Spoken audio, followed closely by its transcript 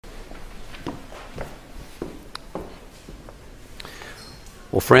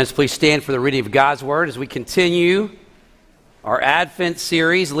Well, friends, please stand for the reading of God's Word as we continue our Advent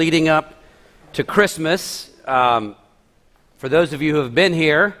series leading up to Christmas. For those of you who have been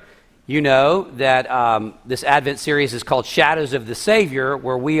here, you know that this Advent series is called Shadows of the Savior,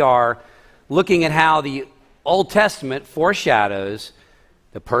 where we are looking at how the Old Testament foreshadows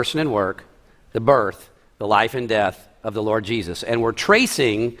the person and work, the birth, the life and death of the Lord Jesus. And we're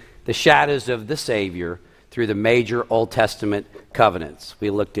tracing the shadows of the Savior through the major Old Testament covenants. We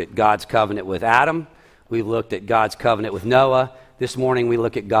looked at God's covenant with Adam. We looked at God's covenant with Noah. This morning we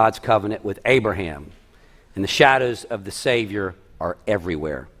look at God's covenant with Abraham. And the shadows of the Savior are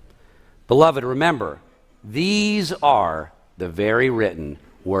everywhere. Beloved, remember, these are the very written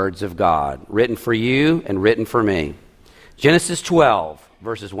words of God, written for you and written for me. Genesis 12,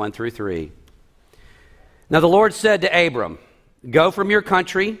 verses 1 through 3. Now the Lord said to Abram, "Go from your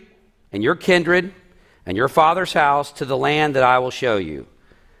country and your kindred and your father's house to the land that I will show you.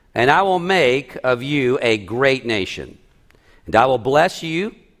 And I will make of you a great nation. And I will bless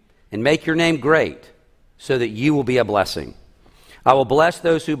you and make your name great, so that you will be a blessing. I will bless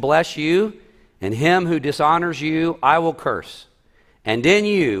those who bless you, and him who dishonors you I will curse. And in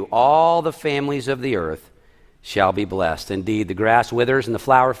you all the families of the earth shall be blessed. Indeed, the grass withers and the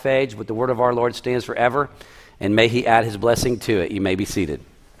flower fades, but the word of our Lord stands forever, and may he add his blessing to it." You may be seated.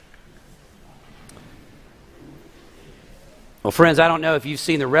 Well, friends, I don't know if you've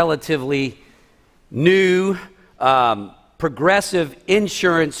seen the relatively new progressive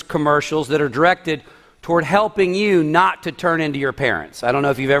insurance commercials that are directed toward helping you not to turn into your parents. I don't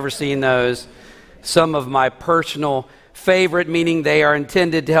know if you've ever seen those. Some of my personal favorite, meaning they are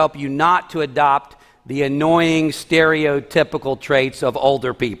intended to help you not to adopt the annoying stereotypical traits of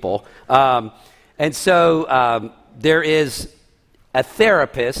older people. And so there is a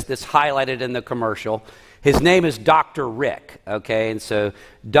therapist that's highlighted in the commercial. His name is Dr. Rick, okay? And so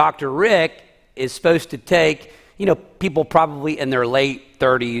Dr. Rick is supposed to take, people probably in their late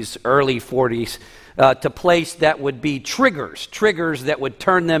 30s, early 40s, to place that would be triggers that would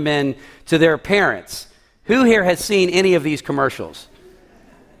turn them in to their parents. Who here has seen any of these commercials?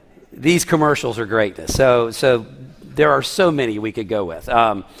 These commercials are greatness. So there are so many we could go with.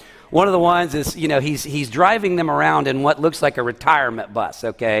 One of the ones is, he's driving them around in what looks like a retirement bus,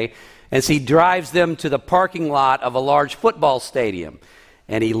 okay? And so he drives them to the parking lot of a large football stadium.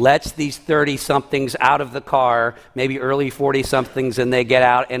 And he lets these 30-somethings out of the car, maybe early 40-somethings, and they get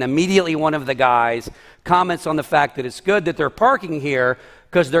out. And immediately one of the guys comments on the fact that it's good that they're parking here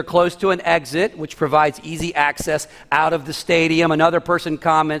because they're close to an exit, which provides easy access out of the stadium. Another person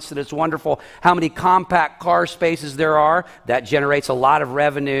comments that it's wonderful how many compact car spaces there are. That generates a lot of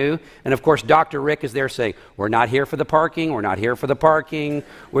revenue. And of course, Dr. Rick is there saying, "We're not here for the parking. We're not here for the parking.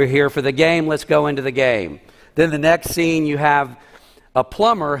 We're here for the game. Let's go into the game." Then the next scene, you have a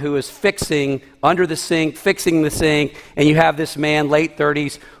plumber who is fixing the sink, and you have this man, late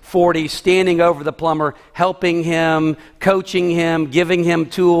 30s, 40s, standing over the plumber, helping him, coaching him, giving him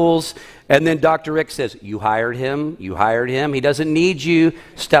tools. And then Dr. Rick says, you hired him. He doesn't need you.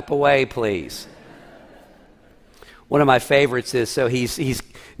 Step away, please." One of my favorites is, so he's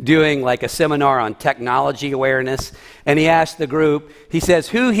doing like a seminar on technology awareness, and he asked the group, he says,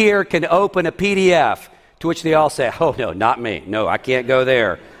 "Who here can open a PDF?" To which they all say, "Oh, no, not me. No, I can't go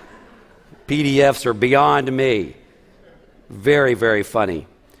there. PDFs are beyond me." Very, very funny.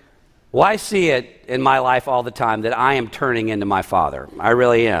 Well, I see it in my life all the time that I am turning into my father. I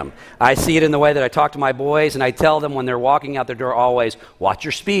really am. I see it in the way that I talk to my boys, and I tell them when they're walking out the door always, watch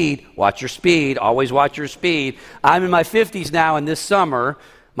your speed, always watch your speed. I'm in my 50s now, and this summer,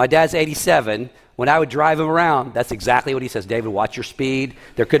 my dad's 87. When I would drive him around, that's exactly what he says. "David, watch your speed.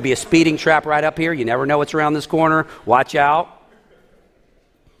 There could be a speeding trap right up here. You never know what's around this corner. Watch out."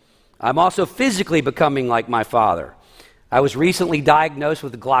 I'm also physically becoming like my father. I was recently diagnosed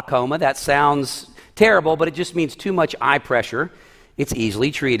with glaucoma. That sounds terrible, but it just means too much eye pressure. It's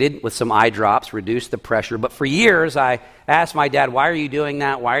easily treated with some eye drops, reduce the pressure. But for years, I asked my dad, "Why are you doing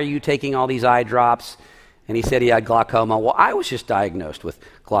that? Why are you taking all these eye drops?" And he said he had glaucoma. Well, I was just diagnosed with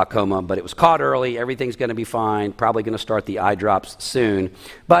glaucoma, but it was caught early. Everything's going to be fine. Probably going to start the eye drops soon.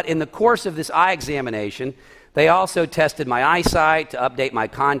 But in the course of this eye examination, they also tested my eyesight to update my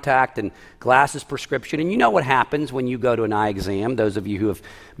contact and glasses prescription. And you know what happens when you go to an eye exam, those of you who have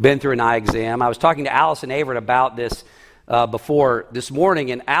been through an eye exam. I was talking to Allison Averett about this before this morning,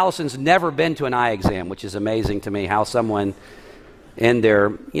 and Allison's never been to an eye exam, which is amazing to me, how someone in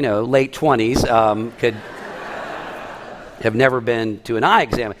their late 20s could have never been to an eye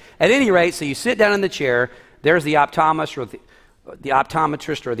exam. At any rate, so you sit down in the chair, there's the optometrist or the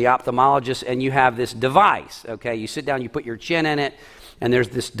optometrist or the ophthalmologist, and you have this device, okay? You sit down, you put your chin in it, and there's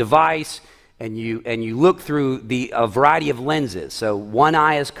this device, and you look through a variety of lenses. So one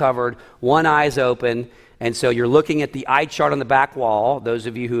eye is covered, one eye is open, and so you're looking at the eye chart on the back wall. Those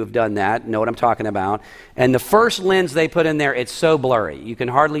of you who have done that know what I'm talking about. And the first lens they put in there, it's so blurry. You can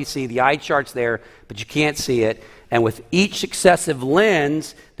hardly see the eye chart's there, but you can't see it. And with each successive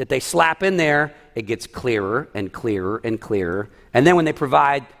lens that they slap in there, it gets clearer and clearer and clearer. And then when they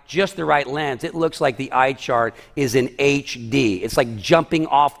provide just the right lens, it looks like the eye chart is in HD. It's like jumping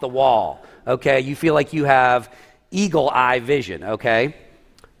off the wall, okay? You feel like you have eagle eye vision, okay?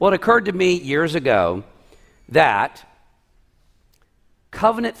 Well, it occurred to me years ago that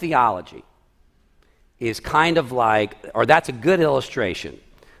covenant theology is kind of like, or that's a good illustration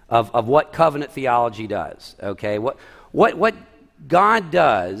of what covenant theology does, okay? What God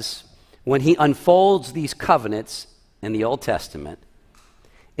does when he unfolds these covenants in the Old Testament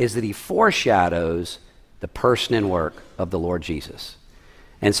is that he foreshadows the person and work of the Lord Jesus.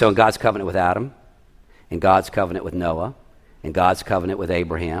 And so in God's covenant with Adam, in God's covenant with Noah, in God's covenant with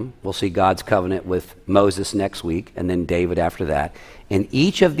Abraham, we'll see God's covenant with Moses next week, and then David after that. In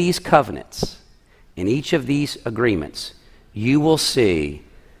each of these covenants, in each of these agreements, you will see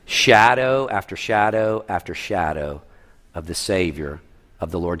shadow after shadow after shadow of the Savior of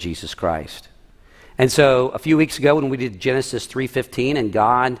the Lord Jesus Christ. And so a few weeks ago when we did Genesis 3:15, and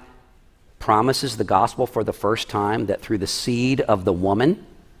God promises the gospel for the first time that through the seed of the woman,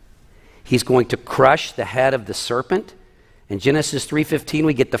 he's going to crush the head of the serpent. In Genesis 3:15,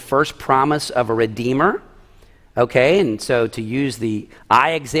 we get the first promise of a redeemer. Okay, and so to use the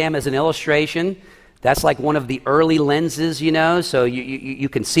eye exam as an illustration, that's like one of the early lenses, you know, so you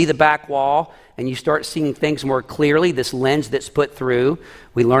can see the back wall and you start seeing things more clearly, this lens that's put through.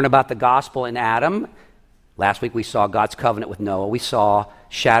 We learn about the gospel in Adam. Last week we saw God's covenant with Noah. We saw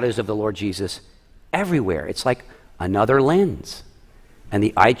shadows of the Lord Jesus everywhere. It's like another lens. And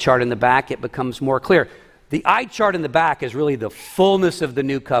the eye chart in the back, it becomes more clear. The eye chart in the back is really the fullness of the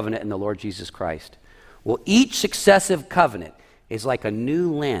new covenant in the Lord Jesus Christ. Well, each successive covenant is like a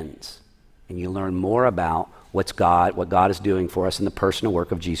new lens, and you learn more about what God is doing for us in the personal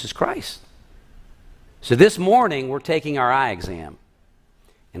work of Jesus Christ. So this morning, we're taking our eye exam,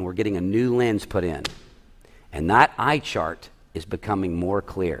 and we're getting a new lens put in. And that eye chart is becoming more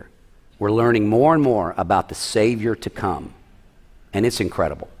clear. We're learning more and more about the Savior to come, and it's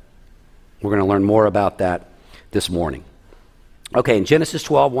incredible. We're going to learn more about that this morning. Okay, in Genesis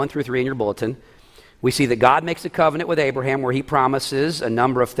 12, 1-3 in your bulletin, we see that God makes a covenant with Abraham where he promises a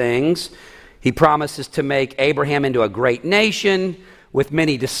number of things. He promises to make Abraham into a great nation with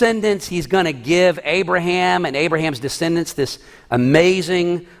many descendants. He's going to give Abraham and Abraham's descendants this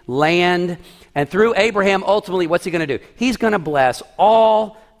amazing land. And through Abraham, ultimately, what's he going to do? He's going to bless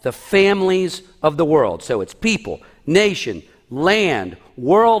all the families of the world. So it's people, nation, land,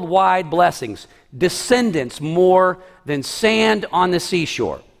 worldwide blessings, descendants more than sand on the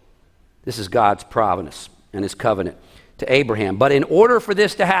seashore. This is God's providence and his covenant to Abraham. But in order for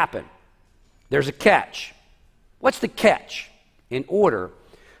this to happen, there's a catch. What's the catch? In order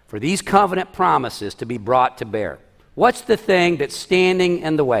for these covenant promises to be brought to bear, what's the thing that's standing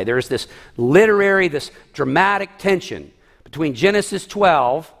in the way? There's this dramatic tension between Genesis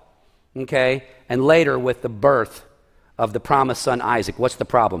 12, okay, and later with the birth of the promised son Isaac. What's the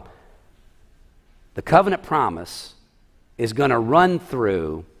problem? The covenant promise is going to run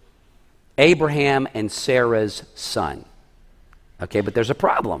through Abraham and Sarah's son. Okay, but there's a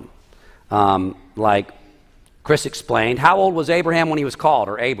problem. Like Chris explained, how old was Abraham when he was called,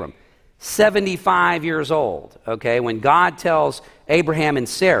 or Abram? 75 years old. Okay, when God tells Abraham and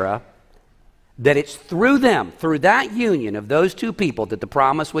Sarah that it's through them, through that union of those two people that the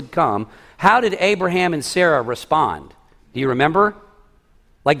promise would come, how did Abraham and Sarah respond? Do you remember?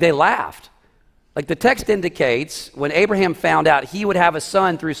 Like they laughed. Like the text indicates, when Abraham found out he would have a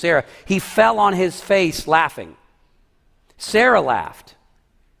son through Sarah, he fell on his face laughing. Sarah laughed.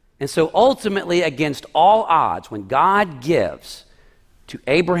 And so ultimately, against all odds, when God gives to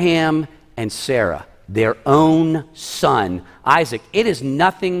Abraham and Sarah their own son, Isaac, it is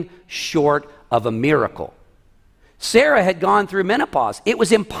nothing short of a miracle. Sarah had gone through menopause. It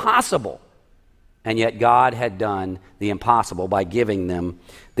was impossible. And yet God had done the impossible by giving them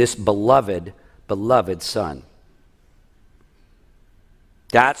this beloved son.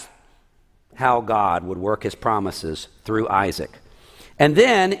 That's how God would work his promises through Isaac. And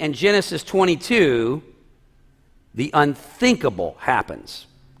then in Genesis 22, the unthinkable happens.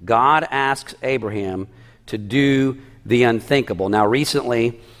 God asks Abraham to do the unthinkable. Now,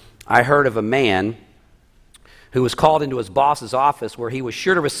 recently, I heard of a man who was called into his boss's office where he was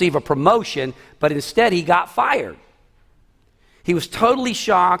sure to receive a promotion, but instead he got fired. He was totally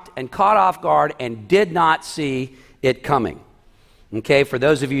shocked and caught off guard and did not see it coming. Okay, for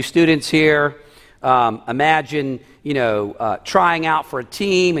those of you students here, imagine, trying out for a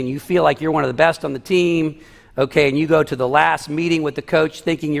team and you feel like you're one of the best on the team, okay, and you go to the last meeting with the coach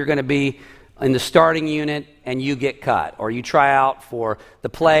thinking you're going to be in the starting unit and you get cut. Or you try out for the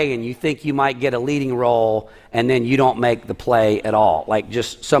play and you think you might get a leading role and then you don't make the play at all. Like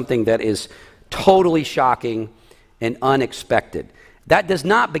just something that is totally shocking and unexpected. That does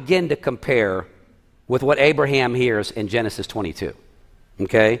not begin to compare with what Abraham hears in Genesis 22.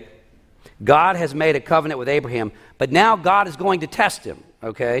 Okay? God has made a covenant with Abraham, but now God is going to test him,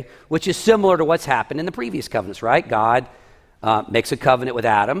 okay? Which is similar to what's happened in the previous covenants, right? God makes a covenant with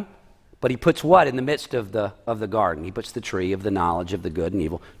Adam, but he puts what in the midst of the garden? He puts the tree of the knowledge of the good and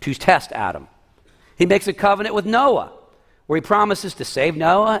evil to test Adam. He makes a covenant with Noah, where he promises to save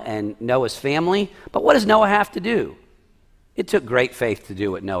Noah and Noah's family. But what does Noah have to do? It took great faith to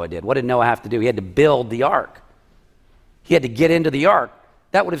do what Noah did. What did Noah have to do? He had to build the ark. He had to get into the ark.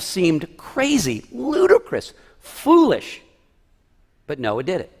 That would have seemed crazy, ludicrous, foolish. But Noah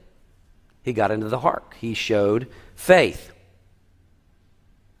did it. He got into the ark. He showed faith.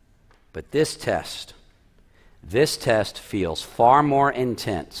 But this test feels far more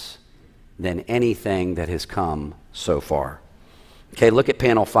intense than anything that has come so far. Okay, look at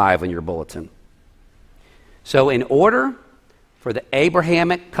panel 5 in your bulletin. So in order for the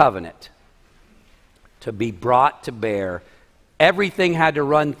Abrahamic covenant to be brought to bear, everything had to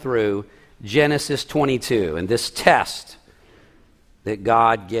run through Genesis 22 and this test that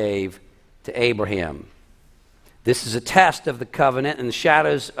God gave to Abraham. This is a test of the covenant, and the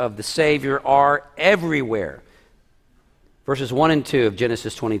shadows of the Savior are everywhere. Verses 1 and 2 of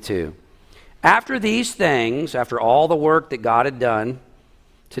Genesis 22. After these things, after all the work that God had done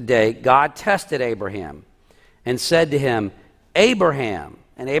to date, God tested Abraham and said to him, Abraham.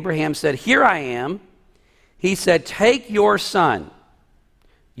 And Abraham said, Here I am. He said, Take your son,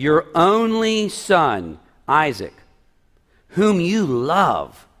 your only son, Isaac, whom you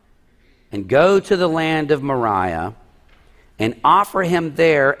love, and go to the land of Moriah and offer him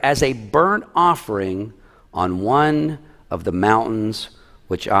there as a burnt offering on one of the mountains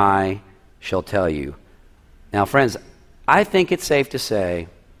which I shall tell you. Now, friends, I think it's safe to say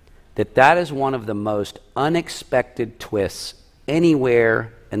that that is one of the most unexpected twists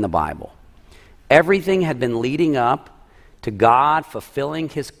anywhere in the Bible. Everything had been leading up to God fulfilling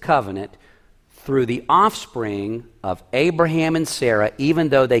his covenant through the offspring of Abraham and Sarah, even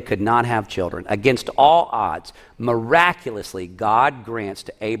though they could not have children. Against all odds, miraculously, God grants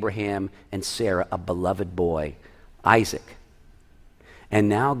to Abraham and Sarah a beloved boy, Isaac. And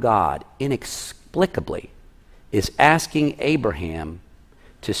now God, inexplicably, is asking Abraham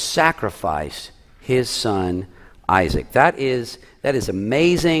to sacrifice his son, Isaac. That is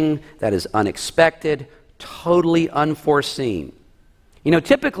amazing. That is unexpected, totally unforeseen.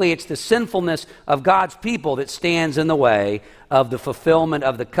 Typically it's the sinfulness of God's people that stands in the way of the fulfillment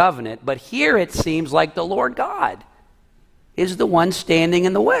of the covenant, but here it seems like the Lord God is the one standing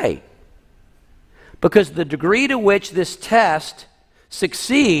in the way. Because the degree to which this test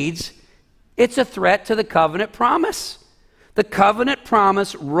succeeds, it's a threat to the covenant promise. The covenant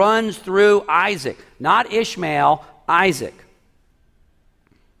promise runs through Isaac, not Ishmael, Isaac.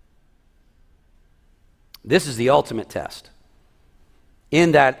 This is the ultimate test,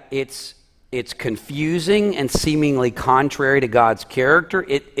 in that it's confusing and seemingly contrary to God's character.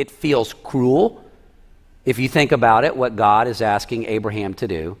 It feels cruel, if you think about it, what God is asking Abraham to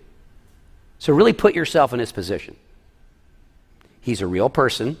do. So really put yourself in his position. He's a real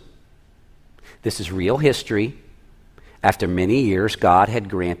person. This is real history. After many years, God had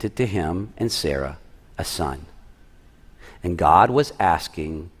granted to him and Sarah a son. And God was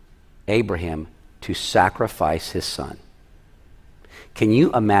asking Abraham to sacrifice his son. Can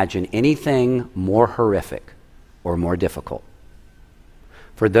you imagine anything more horrific or more difficult?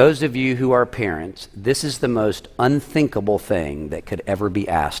 For those of you who are parents, this is the most unthinkable thing that could ever be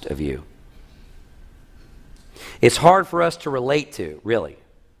asked of you. It's hard for us to relate to, really.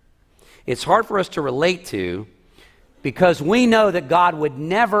 It's hard for us to relate to because we know that God would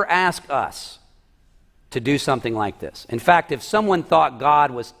never ask us to do something like this. In fact, if someone thought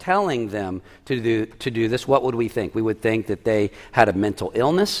God was telling them to do this, what would we think? We would think that they had a mental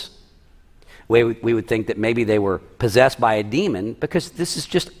illness. We would think that maybe they were possessed by a demon, because this is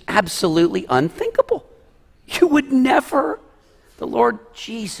just absolutely unthinkable. You would never, the Lord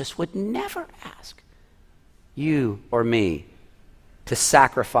Jesus would never ask you or me to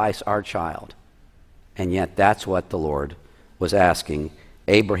sacrifice our child. And yet that's what the Lord was asking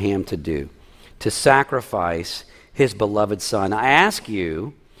Abraham to do. to sacrifice his beloved son. I ask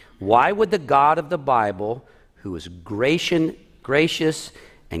you, why would the God of the Bible, who is gracious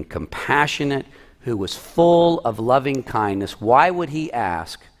and compassionate, who was full of loving kindness, why would he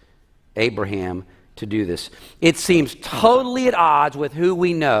ask Abraham to do this? It seems totally at odds with who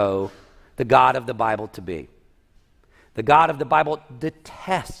we know the God of the Bible to be. The God of the Bible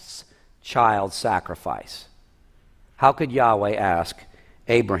detests child sacrifice. How could Yahweh ask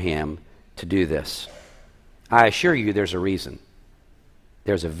Abraham to do this? I assure you there's a reason.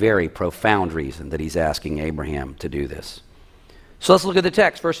 There's a very profound reason that he's asking Abraham to do this. So let's look at the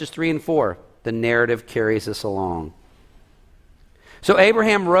text, verses 3 and 4. The narrative carries us along. So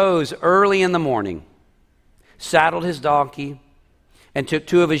Abraham rose early in the morning, saddled his donkey, and took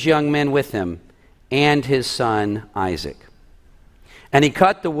 2 of his young men with him and his son Isaac. And he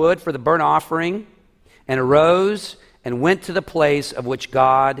cut the wood for the burnt offering and arose and went to the place of which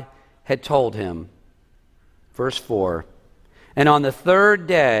God had told him. Verse 4. And on the 3rd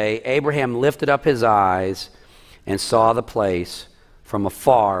day, Abraham lifted up his eyes and saw the place from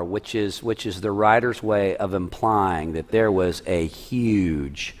afar, which is the writer's way of implying that there was a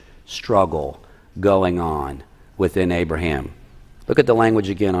huge struggle going on within Abraham. Look at the language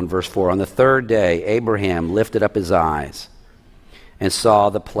again on verse 4. On the 3rd day, Abraham lifted up his eyes and saw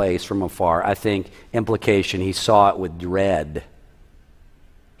the place from afar. I think implication, he saw it with dread.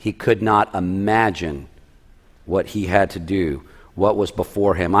 He could not imagine what he had to do, what was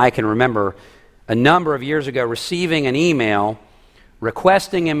before him. I can remember a number of years ago receiving an email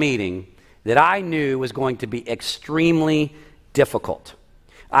requesting a meeting that I knew was going to be extremely difficult.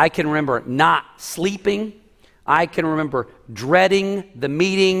 I can remember not sleeping. I can remember dreading the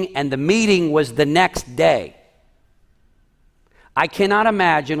meeting, and the meeting was the next day. I cannot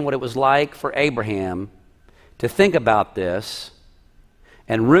imagine what it was like for Abraham to think about this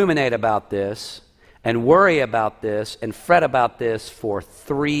and ruminate about this and worry about this and fret about this for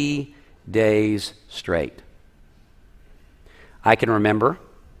 3 days straight. I can remember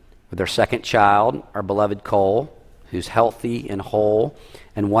with our second child, our beloved Cole, who's healthy and whole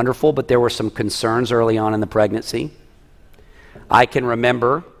and wonderful, but there were some concerns early on in the pregnancy. I can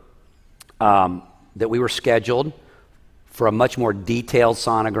remember that we were scheduled for a much more detailed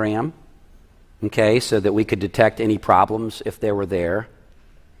sonogram, okay, so that we could detect any problems if they were there.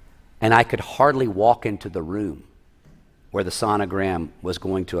 And I could hardly walk into the room where the sonogram was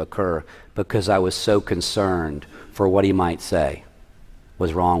going to occur because I was so concerned for what he might say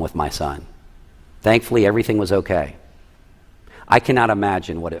was wrong with my son. Thankfully, everything was okay. I cannot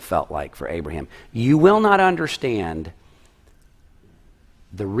imagine what it felt like for Abraham. You will not understand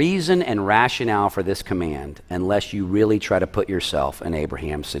the reason and rationale for this command unless you really try to put yourself in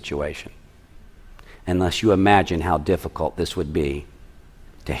Abraham's situation, unless you imagine how difficult this would be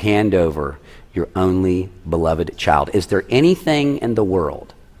to hand over your only beloved child. Is there anything in the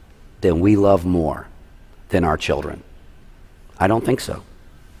world that we love more than our children? I don't think so.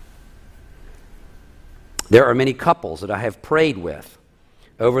 There are many couples that I have prayed with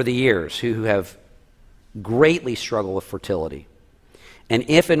over the years who have greatly struggled with fertility. And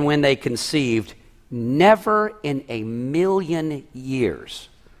if and when they conceived, never in a million years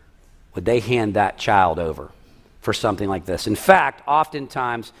would they hand that child over for something like this. In fact,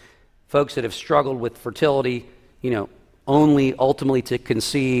 oftentimes, folks that have struggled with fertility, only ultimately to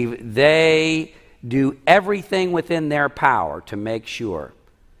conceive, they do everything within their power to make sure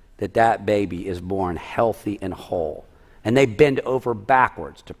that that baby is born healthy and whole. And they bend over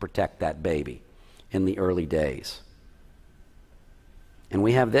backwards to protect that baby in the early days. And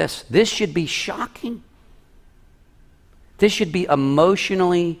we have this. This should be shocking. This should be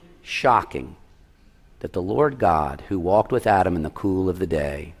emotionally shocking that the Lord God, who walked with Adam in the cool of the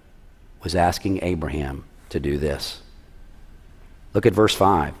day, was asking Abraham to do this. Look at verse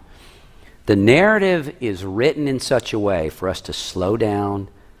 5. The narrative is written in such a way for us to slow down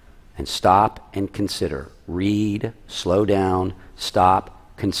and stop and consider. Read, slow down,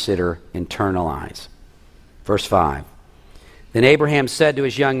 stop, consider, internalize. Verse 5. Then Abraham said to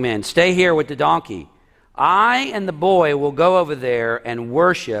his young men, "Stay here with the donkey. I and the boy will go over there and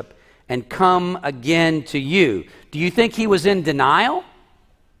worship and come again to you." Do you think he was in denial?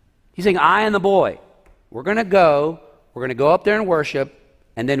 He's saying, I and the boy, we're going to go up there and worship,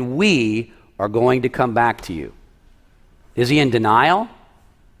 and then we are going to come back to you. Is he in denial?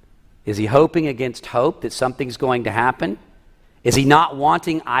 Is he hoping against hope that something's going to happen? Is he not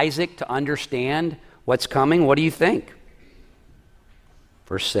wanting Isaac to understand what's coming? What do you think?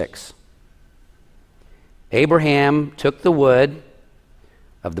 Verse 6. Abraham took the wood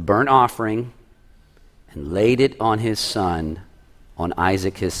of the burnt offering and laid it on his son, on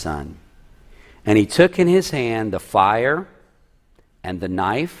Isaac his son. And he took in his hand the fire and the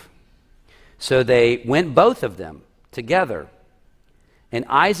knife. So they went both of them together. And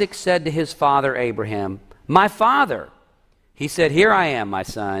Isaac said to his father Abraham, "My father." He said, "Here I am, my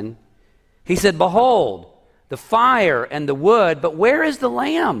son." He said, "Behold, the fire and the wood, but where is the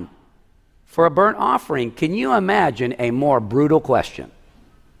lamb for a burnt offering?" Can you imagine a more brutal question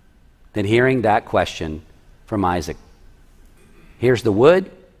than hearing that question from Isaac? Here's the wood.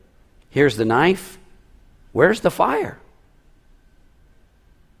 Here's the knife. Where's the fire?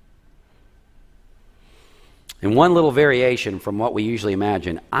 In one little variation from what we usually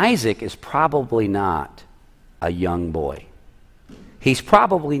imagine, Isaac is probably not a young boy. He's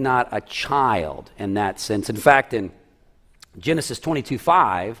probably not a child in that sense. In fact, in Genesis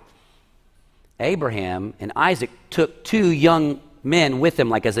 22:5, Abraham and Isaac took two young men with them,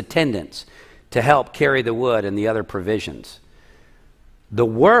 like as attendants, to help carry the wood and the other provisions. The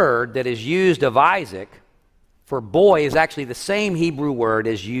word that is used of Isaac for boy is actually the same Hebrew word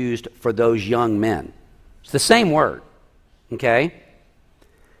as used for those young men. It's the same word, okay?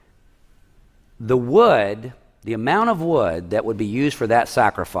 The wood, the amount of wood that would be used for that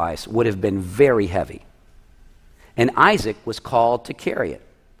sacrifice would have been very heavy. And Isaac was called to carry it.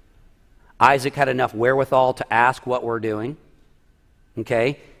 Isaac had enough wherewithal to ask what we're doing,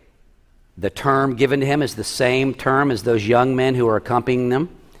 okay? The term given to him is the same term as those young men who were accompanying them.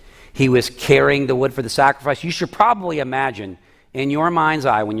 He was carrying the wood for the sacrifice. You should probably imagine in your mind's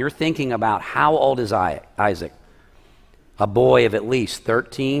eye, when you're thinking about how old is Isaac, a boy of at least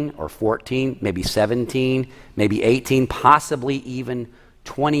 13 or 14, maybe 17, maybe 18, possibly even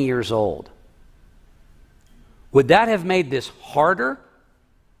 20 years old. Would that have made this harder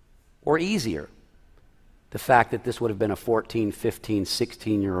or easier? The fact that this would have been a 14, 15,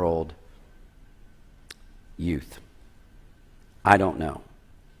 16-year-old youth. I don't know.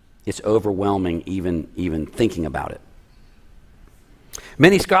 It's overwhelming even thinking about it.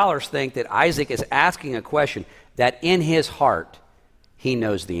 Many scholars think that Isaac is asking a question that in his heart he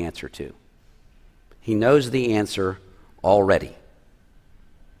knows the answer to. He knows the answer already.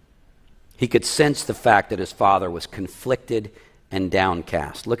 He could sense the fact that his father was conflicted and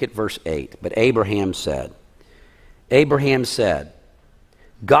downcast. Look at verse 8. But Abraham said,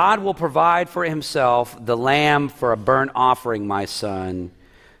 "God will provide for himself the lamb for a burnt offering, my son."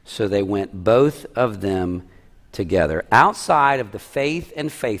 So they went both of them together. Outside of the faith and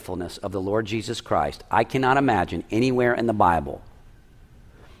faithfulness of the Lord Jesus Christ, I cannot imagine anywhere in the Bible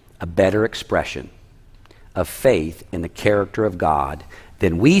a better expression of faith in the character of God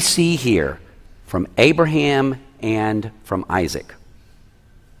than we see here from Abraham and from Isaac.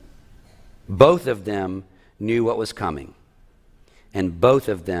 Both of them knew what was coming, and both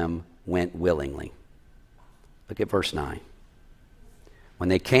of them went willingly. Look at verse 9. When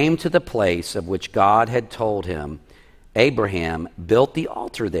they came to the place of which God had told him, Abraham built the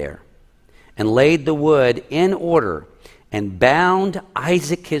altar there and laid the wood in order and bound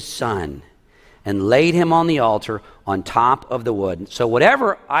Isaac his son and laid him on the altar on top of the wood. So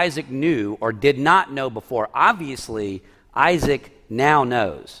whatever Isaac knew or did not know before, obviously Isaac now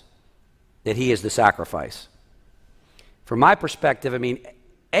knows that he is the sacrifice. From my perspective,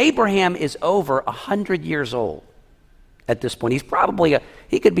 Abraham is over 100 years old. At this point,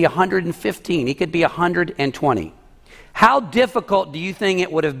 he could be 115, he could be 120. How difficult do you think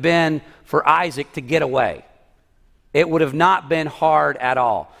it would have been for Isaac to get away? It would have not been hard at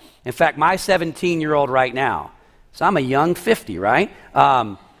all. In fact, my 17-year-old right now, so I'm a young 50, right?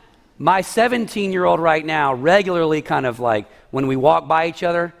 My 17-year-old right now regularly kind of like, when we walk by each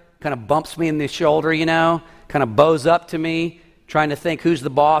other, kind of bumps me in the shoulder, kind of bows up to me, trying to think who's the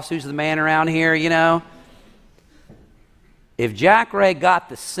boss, who's the man around here, If Jack Ray got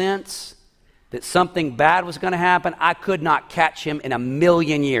the sense that something bad was going to happen, I could not catch him in a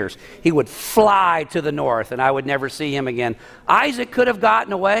million years. He would fly to the north, and I would never see him again. Isaac could have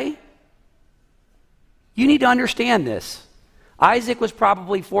gotten away. You need to understand this. Isaac was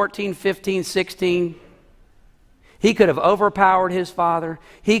probably 14, 15, 16. He could have overpowered his father.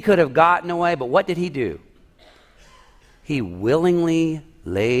 He could have gotten away, but what did he do? He willingly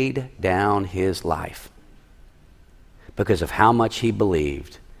laid down his life because of how much he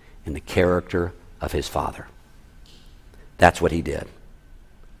believed in the character of his father. That's what he did.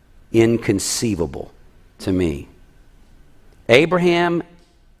 Inconceivable to me. Abraham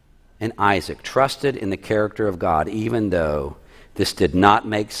and Isaac trusted in the character of God, even though this did not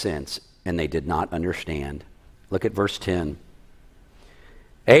make sense and they did not understand. Look at verse 10.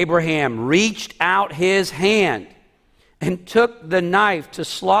 Abraham reached out his hand and took the knife to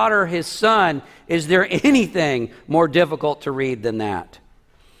slaughter his son. Is there anything more difficult to read than that?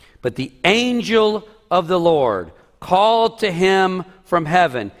 But the angel of the Lord called to him from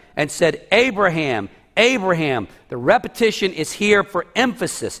heaven and said, Abraham, Abraham. The repetition is here for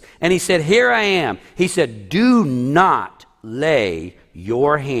emphasis. And he said, here I am. He said, do not lay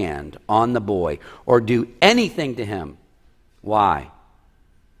your hand on the boy or do anything to him. Why?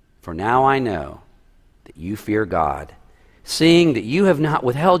 For now I know that you fear God, seeing that you have not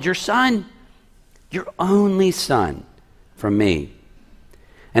withheld your son, your only son, from me.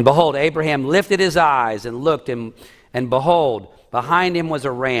 And behold, Abraham lifted his eyes and looked, and behold, behind him was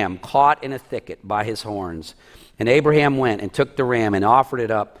a ram caught in a thicket by his horns. And Abraham went and took the ram and offered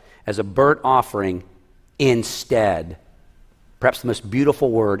it up as a burnt offering instead. Perhaps the most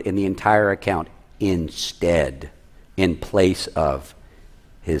beautiful word in the entire account, instead, in place of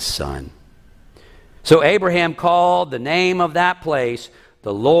his son. So Abraham called the name of that place,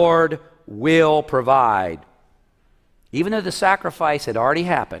 the Lord will provide. Even though the sacrifice had already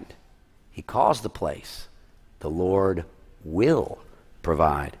happened, he calls the place, the Lord will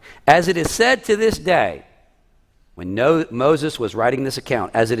provide. As it is said to this day, when Moses was writing this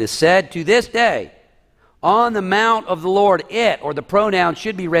account, as it is said to this day, on the mount of the Lord, it, or the pronoun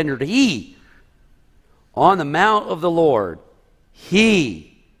should be rendered he. On the mount of the Lord,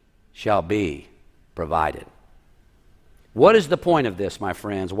 he shall be provided. What is the point of this, my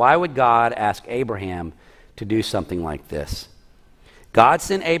friends? Why would God ask Abraham to do something like this? God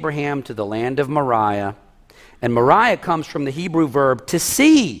sent Abraham to the land of Moriah, and Moriah comes from the Hebrew verb to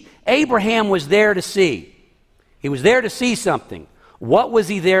see. Abraham was there to see. He was there to see something. What was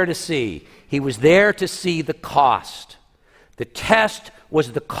he there to see? He was there to see the cost. The test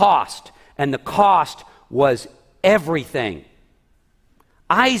was the cost, and the cost was everything.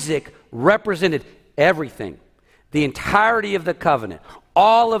 Isaac represented everything, the entirety of the covenant,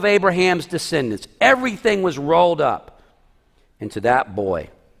 all of Abraham's descendants. Everything was rolled up into that boy.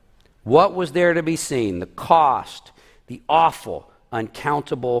 What was there to be seen? The cost, the awful,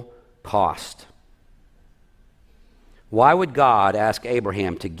 uncountable cost. Why would God ask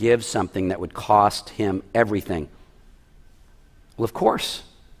Abraham to give something that would cost him everything? Well, of course,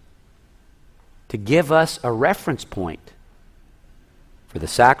 to give us a reference point for the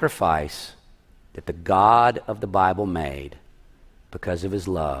sacrifice that the God of the Bible made because of his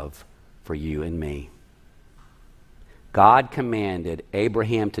love for you and me. God commanded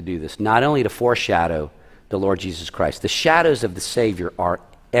Abraham to do this, not only to foreshadow the Lord Jesus Christ. The shadows of the Savior are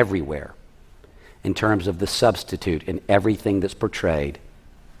everywhere in terms of the substitute in everything that's portrayed.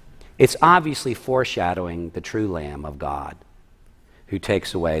 It's obviously foreshadowing the true Lamb of God who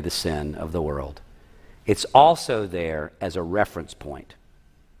takes away the sin of the world. It's also there as a reference point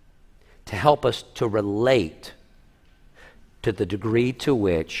to help us to relate to the degree to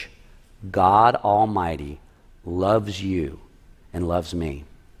which God Almighty loves you and loves me.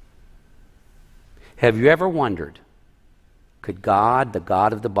 Have you ever wondered, could God, the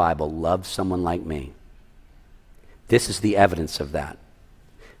God of the Bible, love someone like me? This is the evidence of that.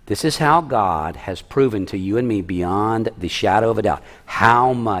 This is how God has proven to you and me beyond the shadow of a doubt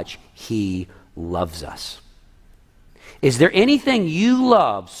how much he loves us. Is there anything you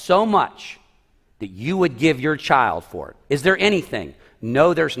love so much that you would give your child for it? Is there anything?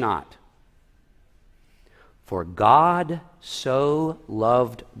 No, there's not. For God so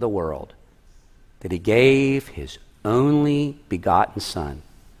loved the world that he gave his only begotten Son,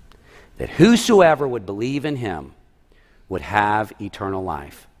 that whosoever would believe in him would have eternal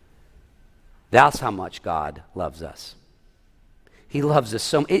life. That's how much God loves us. He loves us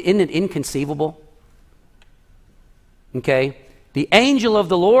so much. Isn't it inconceivable? Okay? The angel of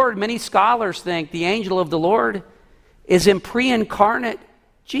the Lord, many scholars think the angel of the Lord is in pre-incarnate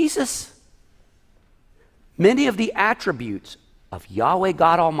Jesus. Many of the attributes of Yahweh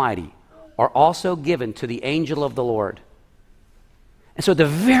God Almighty are also given to the angel of the Lord. And so at the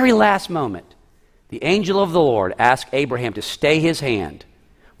very last moment, the angel of the Lord asked Abraham to stay his hand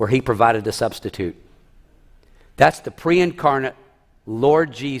where he provided a substitute. That's the pre-incarnate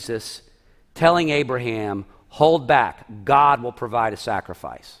Lord Jesus telling Abraham, hold back. God will provide a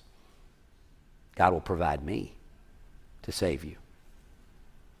sacrifice. God will provide me to save you.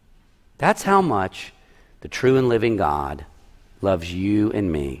 That's how much the true and living God loves you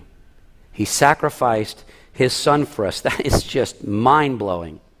and me. He sacrificed his Son for us. That is just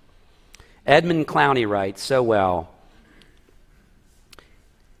mind-blowing. Edmund Clowney writes so well.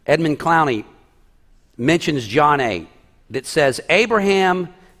 Edmund Clowney mentions John 8 that says Abraham,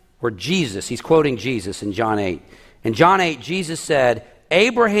 or Jesus, he's quoting Jesus in John 8. In John 8, Jesus said,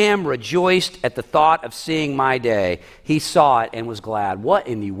 Abraham rejoiced at the thought of seeing my day. He saw it and was glad. What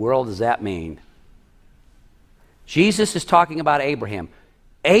in the world does that mean? Jesus is talking about Abraham.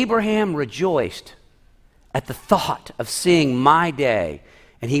 Abraham rejoiced at the thought of seeing my day,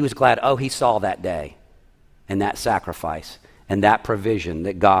 and he was glad. Oh, he saw that day and that sacrifice and that provision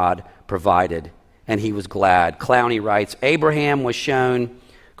that God provided, and he was glad. Clowney writes, Abraham was shown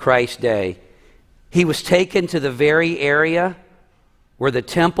Christ's day. He was taken to the very area where the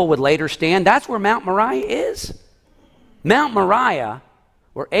temple would later stand. That's where Mount Moriah is. Mount Moriah,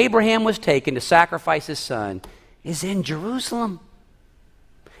 where Abraham was taken to sacrifice his son, is in Jerusalem.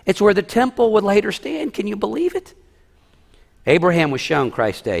 It's where the temple would later stand. Can you believe it? Abraham was shown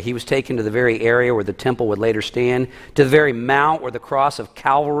Christ's day. He was taken to the very area where the temple would later stand, to the very mount where the cross of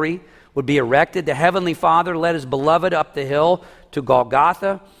Calvary would be erected. The Heavenly Father led his beloved up the hill to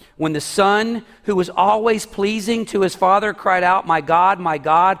Golgotha. When the Son, who was always pleasing to his Father, cried out, my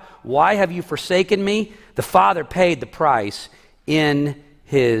God, why have you forsaken me? The Father paid the price in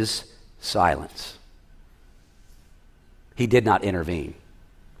his silence. He did not intervene.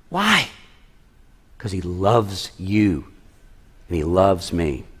 Why? Because he loves you and he loves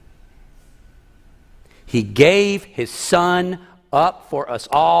me. He gave his Son up for us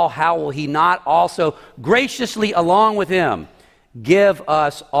all. How will he not also graciously, along with him, give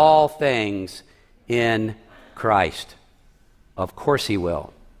us all things in Christ? Of course he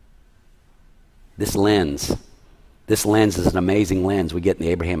will. This lens is an amazing lens we get in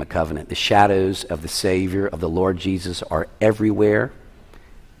the Abrahamic covenant. The shadows of the Savior, of the Lord Jesus, are everywhere.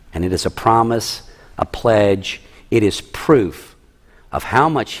 And it is a promise, a pledge. It is proof of how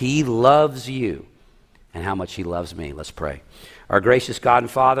much he loves you and how much he loves me. Let's pray. Our gracious God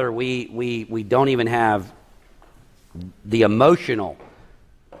and Father, we don't even have the emotional,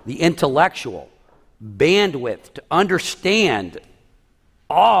 the intellectual bandwidth to understand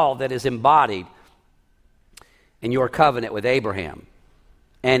all that is embodied in your covenant with Abraham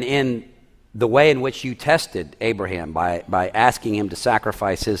and in the way in which you tested Abraham by asking him to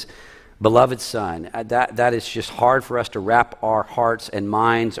sacrifice his beloved son. That is just hard for us to wrap our hearts and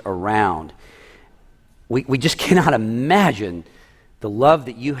minds around. We just cannot imagine the love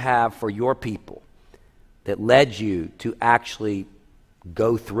that you have for your people that led you to actually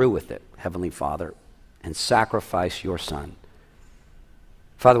go through with it, Heavenly Father, and sacrifice your son.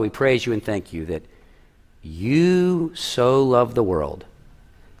 Father, we praise you and thank you that you so loved the world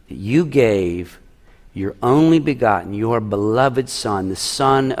that you gave your only begotten, your beloved Son, the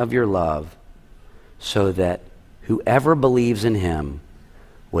Son of your love, so that whoever believes in him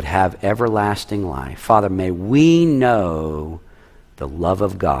would have everlasting life. Father, may we know the love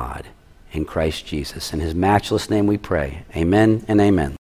of God in Christ Jesus. In his matchless name we pray. Amen and amen.